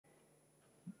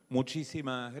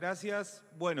Muchísimas gracias.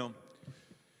 Bueno,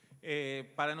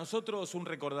 para nosotros un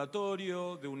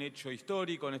recordatorio de un hecho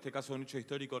histórico, en este caso un hecho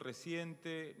histórico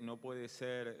reciente, no puede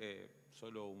ser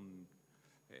solo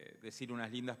decir unas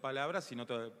lindas palabras, sino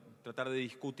tratar de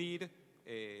discutir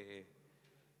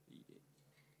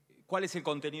cuál es el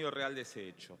contenido real de ese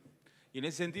hecho. Y en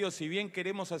ese sentido, si bien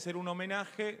queremos hacer un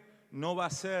homenaje, no va a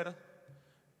ser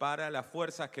para las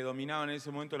fuerzas que dominaban en ese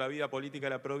momento la vida política de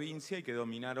la provincia y que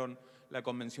dominaron la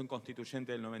Convención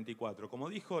Constituyente del 94. Como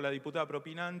dijo la diputada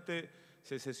propinante,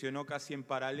 se sesionó casi en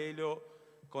paralelo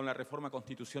con la reforma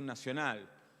Constitución Nacional.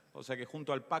 O sea que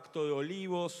junto al Pacto de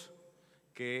Olivos,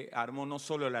 que armó no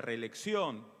solo la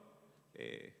reelección,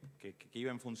 que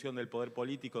iba en función del poder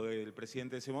político del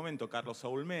presidente de ese momento, Carlos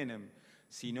Saúl Menem,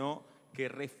 sino que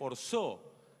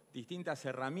reforzó distintas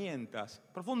herramientas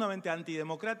profundamente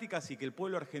antidemocráticas y que el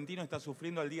pueblo argentino está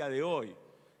sufriendo al día de hoy.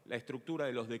 La estructura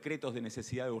de los decretos de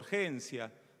necesidad de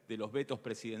urgencia, de los vetos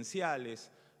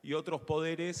presidenciales y otros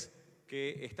poderes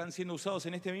que están siendo usados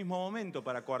en este mismo momento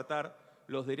para coartar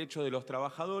los derechos de los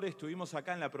trabajadores. Tuvimos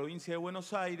acá en la provincia de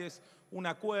Buenos Aires un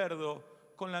acuerdo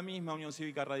con la misma Unión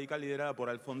Cívica Radical liderada por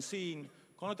Alfonsín,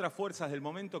 con otras fuerzas del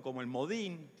momento como el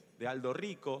Modín de Aldo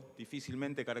Rico,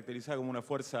 difícilmente caracterizada como una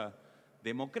fuerza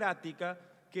democrática,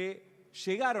 que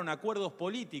llegaron a acuerdos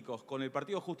políticos con el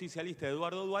Partido Justicialista de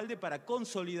Eduardo Duhalde para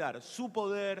consolidar su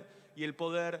poder y el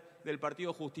poder del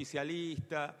Partido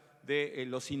Justicialista, de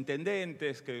los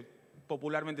intendentes, que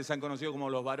popularmente se han conocido como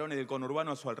los varones del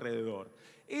conurbano a su alrededor.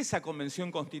 Esa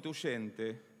convención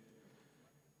constituyente,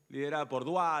 liderada por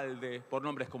Duhalde, por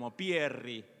nombres como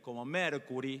Pierri, como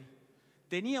Mercury,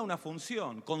 tenía una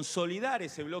función: consolidar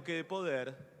ese bloque de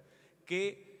poder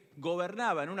que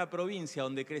gobernaba en una provincia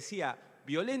donde crecía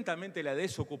violentamente la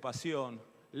desocupación,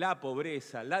 la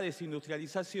pobreza, la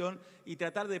desindustrialización, y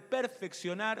tratar de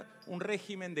perfeccionar un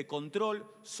régimen de control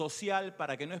social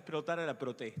para que no explotara la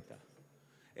protesta.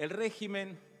 El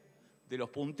régimen de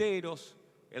los punteros,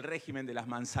 el régimen de las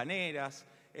manzaneras,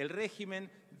 el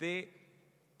régimen de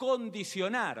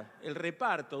condicionar el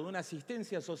reparto de una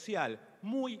asistencia social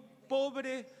muy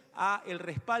pobre a el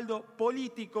respaldo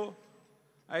político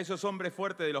a esos hombres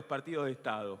fuertes de los partidos de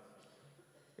Estado.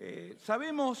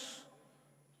 Sabemos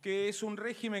que es un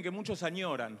régimen que muchos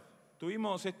añoran.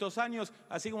 Tuvimos estos años,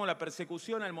 así como la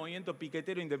persecución al movimiento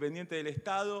piquetero independiente del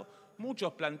Estado,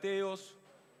 muchos planteos,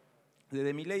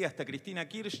 desde Milei hasta Cristina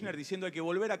Kirchner, diciendo que hay que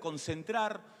volver a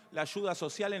concentrar la ayuda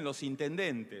social en los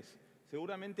intendentes.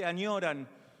 Seguramente añoran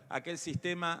aquel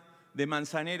sistema de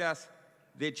manzaneras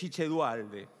de Chiche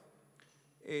Duhalde.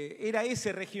 Era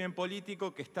ese régimen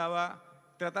político que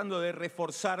estaba tratando de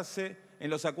reforzarse en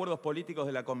los acuerdos políticos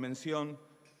de la Convención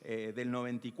del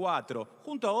 94,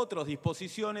 junto a otras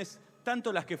disposiciones,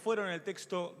 tanto las que fueron en el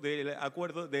texto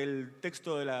del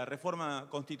texto de la reforma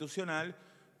constitucional,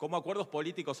 como acuerdos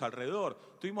políticos alrededor.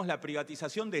 Tuvimos la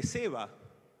privatización de SEBA,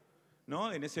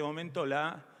 ¿no? En ese momento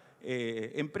la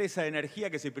empresa de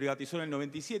energía que se privatizó en el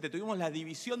 97. Tuvimos la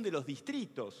división de los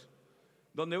distritos,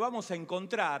 donde vamos a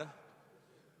encontrar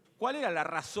cuál era la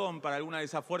razón para alguna de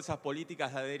esas fuerzas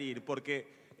políticas de adherir.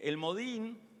 Porque el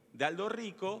Modín de Aldo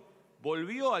Rico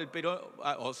volvió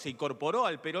o se incorporó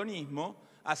al peronismo,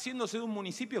 haciéndose de un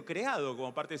municipio creado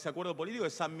como parte de ese acuerdo político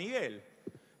de San Miguel.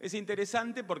 Es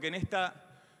interesante porque en esta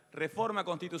reforma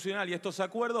constitucional y estos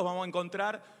acuerdos vamos a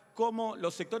encontrar cómo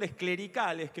los sectores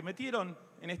clericales que metieron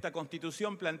en esta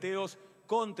Constitución planteos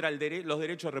contra los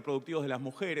derechos reproductivos de las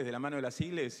mujeres de la mano de las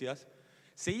iglesias,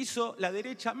 se hizo la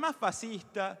derecha más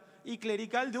fascista y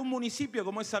clerical de un municipio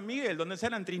como es San Miguel, donde se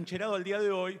han atrincherado al día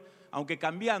de hoy, aunque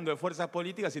cambiando de fuerzas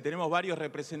políticas, y tenemos varios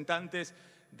representantes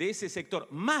de ese sector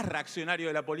más reaccionario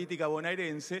de la política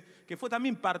bonaerense, que fue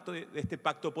también parte de este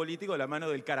pacto político de la mano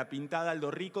del carapintada Aldo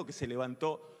Rico, que se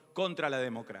levantó contra la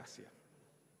democracia.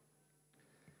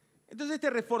 Entonces,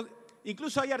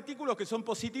 incluso hay artículos que son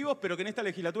positivos, pero que en esta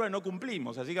legislatura no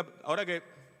cumplimos. Así que ahora que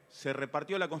se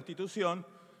repartió la Constitución,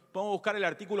 podemos buscar el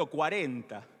artículo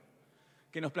 40,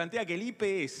 que nos plantea que el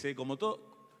IPS, como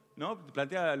todo, ¿no?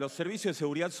 Plantea los servicios de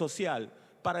seguridad social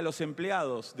para los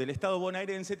empleados del Estado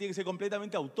bonaerense, tiene que ser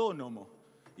completamente autónomo.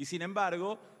 Y sin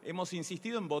embargo, hemos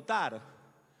insistido en votar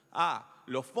a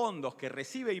los fondos que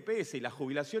recibe IPS y las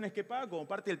jubilaciones que paga como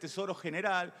parte del Tesoro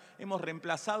General. Hemos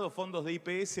reemplazado fondos de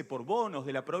IPS por bonos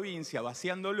de la provincia,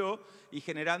 vaciándolo y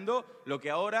generando lo que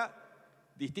ahora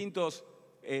distintos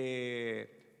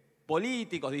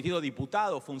políticos, distintos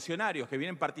diputados, funcionarios que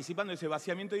vienen participando de ese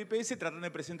vaciamiento de IPS tratan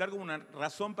de presentar como una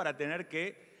razón para tener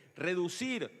que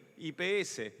reducir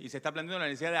IPS y se está planteando la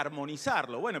necesidad de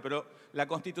armonizarlo. Bueno, pero la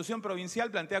Constitución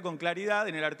provincial plantea con claridad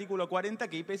en el artículo 40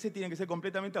 que IPS tiene que ser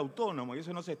completamente autónomo y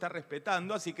eso no se está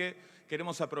respetando, así que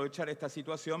queremos aprovechar esta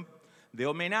situación de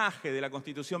homenaje de la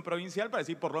Constitución provincial para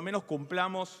decir por lo menos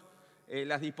cumplamos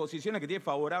las disposiciones que tiene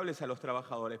favorables a los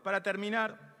trabajadores. Para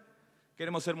terminar,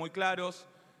 queremos ser muy claros,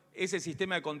 ese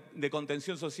sistema de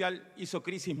contención social hizo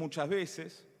crisis muchas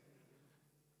veces.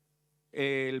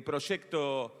 El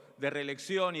proyecto de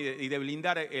reelección y de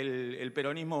blindar el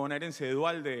peronismo bonaerense de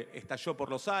Duhalde estalló por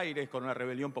los aires con una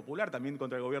rebelión popular, también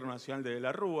contra el gobierno nacional de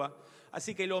la Rúa.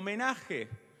 Así que el homenaje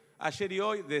ayer y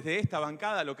hoy desde esta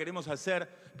bancada lo queremos hacer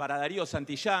para Darío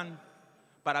Santillán,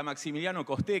 para Maximiliano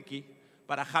Costecchi,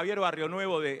 para Javier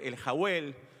Barrionuevo de El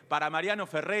Jahuel, para Mariano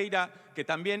Ferreira, que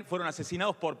también fueron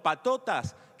asesinados por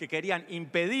patotas que querían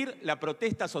impedir la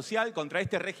protesta social contra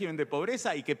este régimen de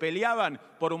pobreza y que peleaban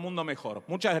por un mundo mejor.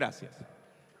 Muchas gracias.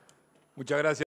 Muchas gracias.